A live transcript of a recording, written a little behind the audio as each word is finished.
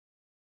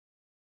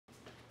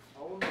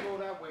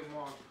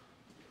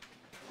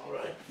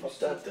What's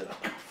that then?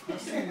 I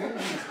see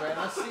movies, man.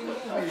 I see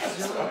movies.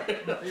 You know?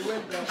 They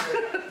went that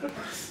way.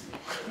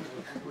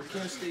 We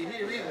can't stay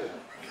here either.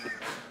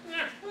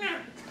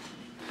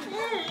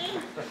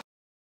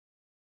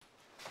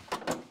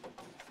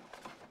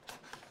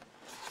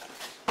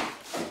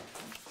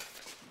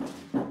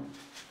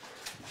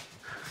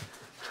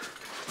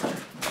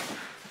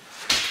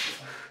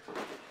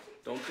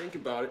 Don't think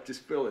about it,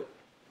 just fill it.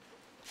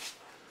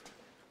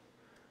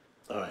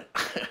 All right.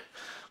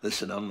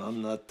 Listen,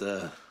 I'm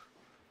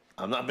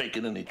not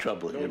making any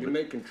trouble here. No, you're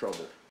making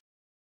trouble.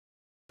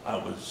 I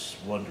was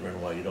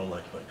wondering why you don't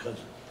like my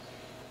cousin.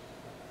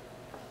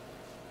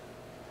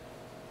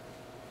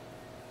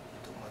 I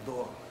took my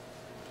dog.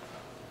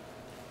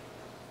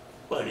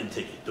 Well, I didn't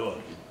take your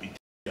dog. You beat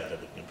the out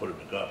of it and put it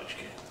in the garbage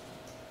can.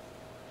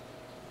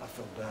 I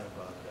felt bad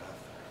about it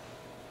after.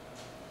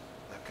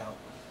 That count?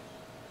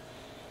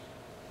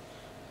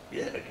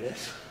 Yeah, I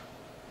guess.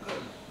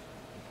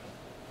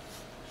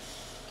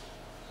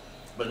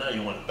 But now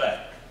you want it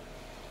back.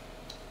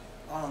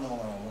 I don't know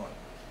what I want.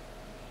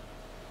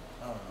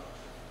 I don't know.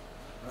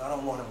 But I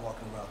don't want him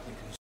walking around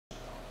thinking he's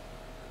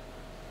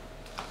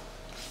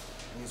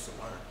he needs to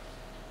learn.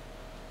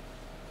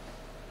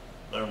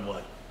 Learn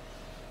what?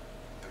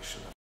 They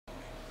shouldn't have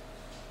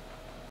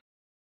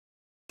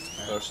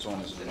me. First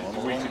one is the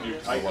normal one,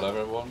 or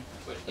whatever one,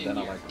 but then I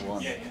like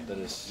one that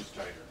is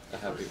a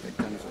happy,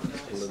 kind of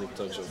a little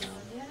touch of,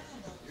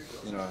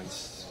 you know,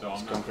 it's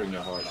conquering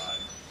your heart.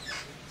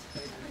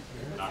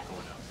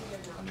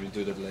 And we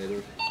do that later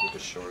with a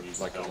short,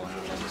 like a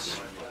longer lens.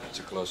 It's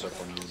a close-up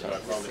on you.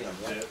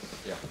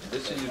 Yeah,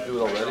 this you do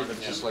it already, but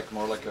it's just like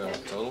more like a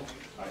total.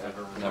 And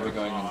then we're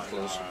going in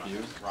close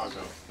view.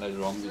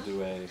 Later on we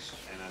do a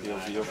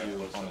POV of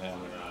you on him.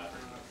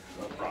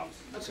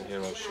 It's a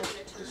hero shot.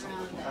 This one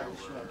with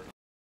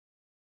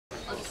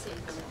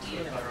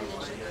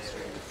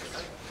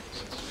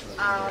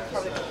I'll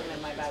probably put them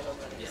in my bag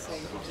already, so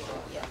you can keep it,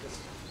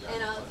 yeah.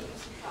 And I'll give you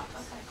some pop,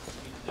 okay.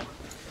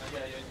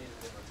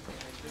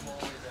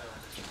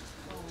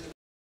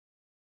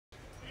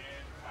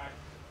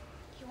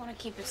 You want to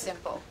keep it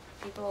simple.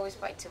 People always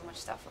buy too much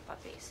stuff for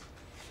puppies.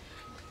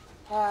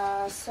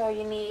 So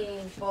you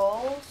need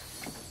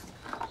bowls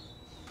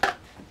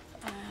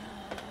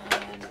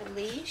and a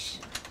leash.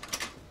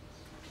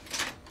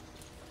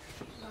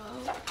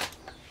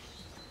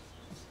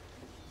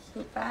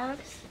 Poop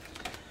bags.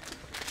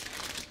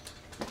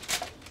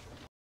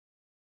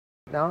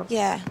 Down?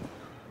 Yeah.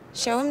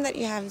 Show him that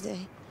you have the...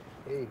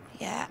 Hey.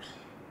 Yeah.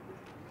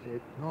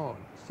 Sit. No.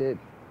 Sit.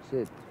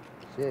 Sit.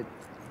 Sit.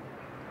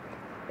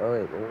 All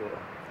right.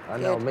 I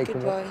know. Make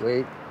him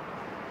wait.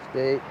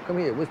 Stay. Come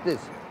here. What's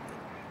this?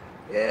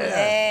 Yeah.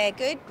 Yeah.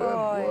 Good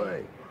boy. Good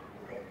boy.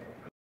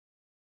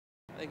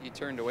 I think he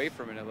turned away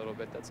from it a little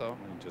bit. That's all.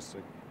 And just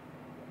like,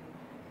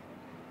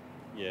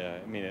 yeah.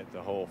 I mean,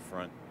 the whole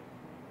front,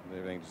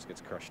 everything just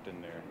gets crushed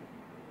in there.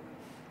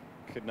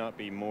 Could not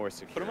be more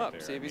secure. Put him up.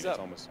 There. See if he's It's up.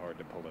 almost hard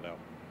to pull it out.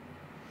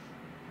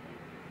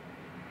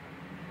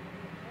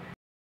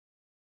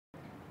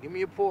 Give me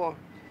your paw.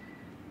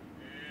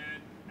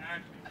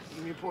 Give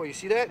me your paw. You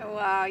see that?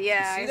 Wow,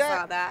 yeah, I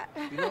saw that.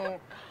 You know,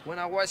 when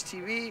I watch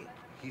TV,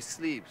 he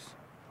sleeps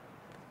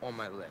on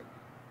my leg.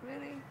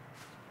 Really?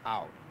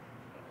 Out.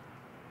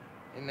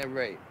 Isn't that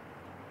right?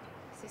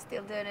 Is he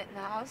still doing it in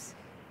the house?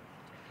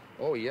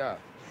 Oh, yeah,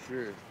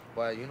 sure.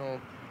 But, you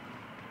know,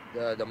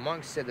 the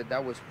monk said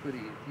that was pretty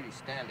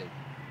standard.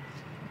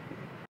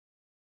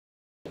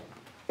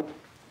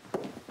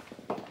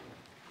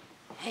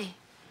 Hey.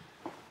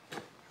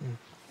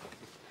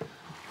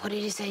 What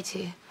did he say to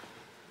you?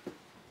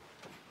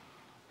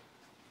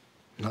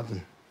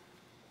 Nothing.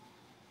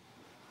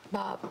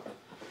 Bob.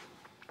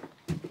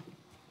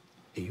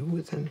 Are you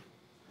with him?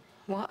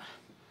 What?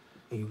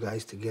 Are you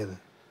guys together?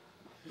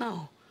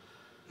 No.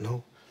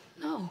 No?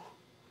 No.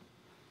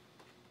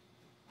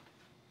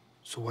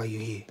 So why you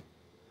here?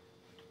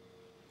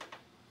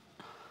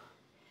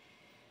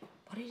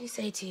 What did he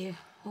say to you?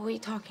 What were you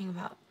talking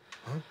about?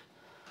 Huh?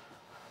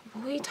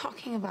 What were you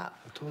talking about?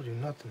 I told you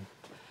nothing.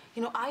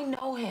 You know, I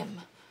know him.